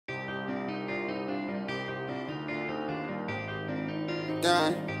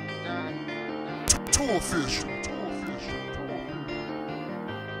Gang. Too official.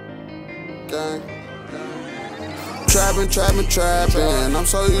 Gang. Trappin', I'm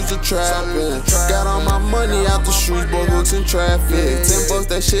so used to trappin'. Got all my money out the streets, boy, hooks in traffic. 10 bucks,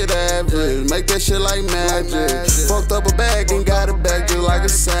 that shit average, make that shit like magic. Fucked up a bag and got it back just like a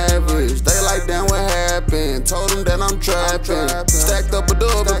savage. They like, damn, what happened? Told them that I'm trappin'. Stacked up a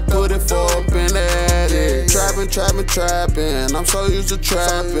dub and put it for up in the attic. Trappin', I'm so used to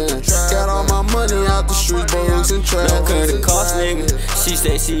trappin'. Got all my money out the streets, boy, hooks in traffic. Don't cut the cost, nigga. She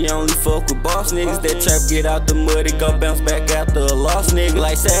say she only fuck with boss niggas. That trap get out the mud, it go bounce back after a lost nigga.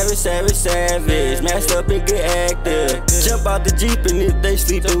 Like savage. Masked up and good actor. Jump out the Jeep and if they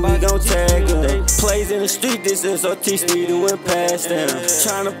sleepin', we gon' tag them. Plays in the street, this SOT speed and went past them.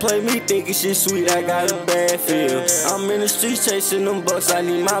 Tryna play me, thinking shit sweet, I got a bad feel. I'm in the streets chasing them bucks, I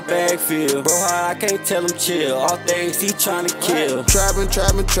need my bag filled. Bro, how I can't tell him chill, all things he tryna kill. Trappin',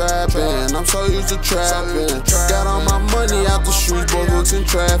 I'm so used to trappin'. Got all my money out the streets, boy, hooks in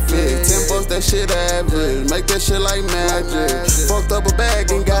traffic. 10 bucks, that shit average, make that shit like magic. Fucked up a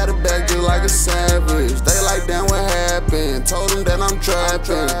bag and got it back just like a savage. They like, damn, what happened? Told them that I'm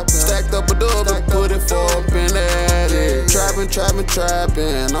trappin'. Stacked up a dub and put it for up in the attic.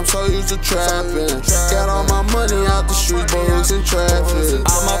 Trappin', I'm so used to trappin'. Got all my money out the streets, boy, hooks in traffic.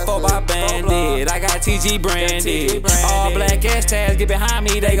 I'm a 4x bandit, I got TG branded. All black ass tags, get behind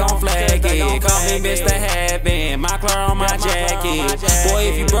me, they gon' flag it. Call me Mr. Heaven, my clear on my jacket. Boy,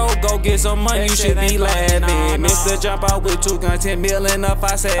 if you broke, go get some money, you should be laughing. Mr. Jump out with 2 guns, 10 million up,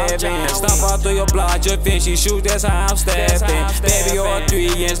 I 7. Stomp out through your block, your finishy shoot, that's how I'm stepping. Baby or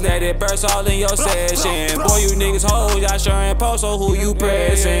 3 inch, let it burst all in your session. Boy, you niggas hoes, y'all sure ain't post, so who you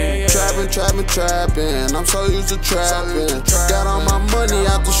pressing? Trappin', I'm so used to trappin'. Got all my money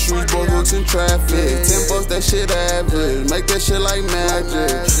out the streets, boy, hooks in traffic. 10 bucks, that shit average, make that shit like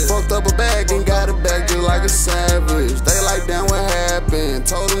magic. Fucked up a bag and got it back just like a savage. They like, damn, what happened?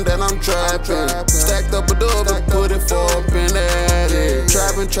 Told them that I'm trappin'. Stacked up a dub and put it for up in the attic.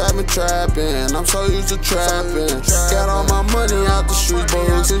 Trappin', I'm so used to trappin'. Got all my money out the streets, boy,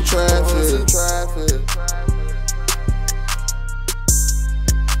 hooks in traffic.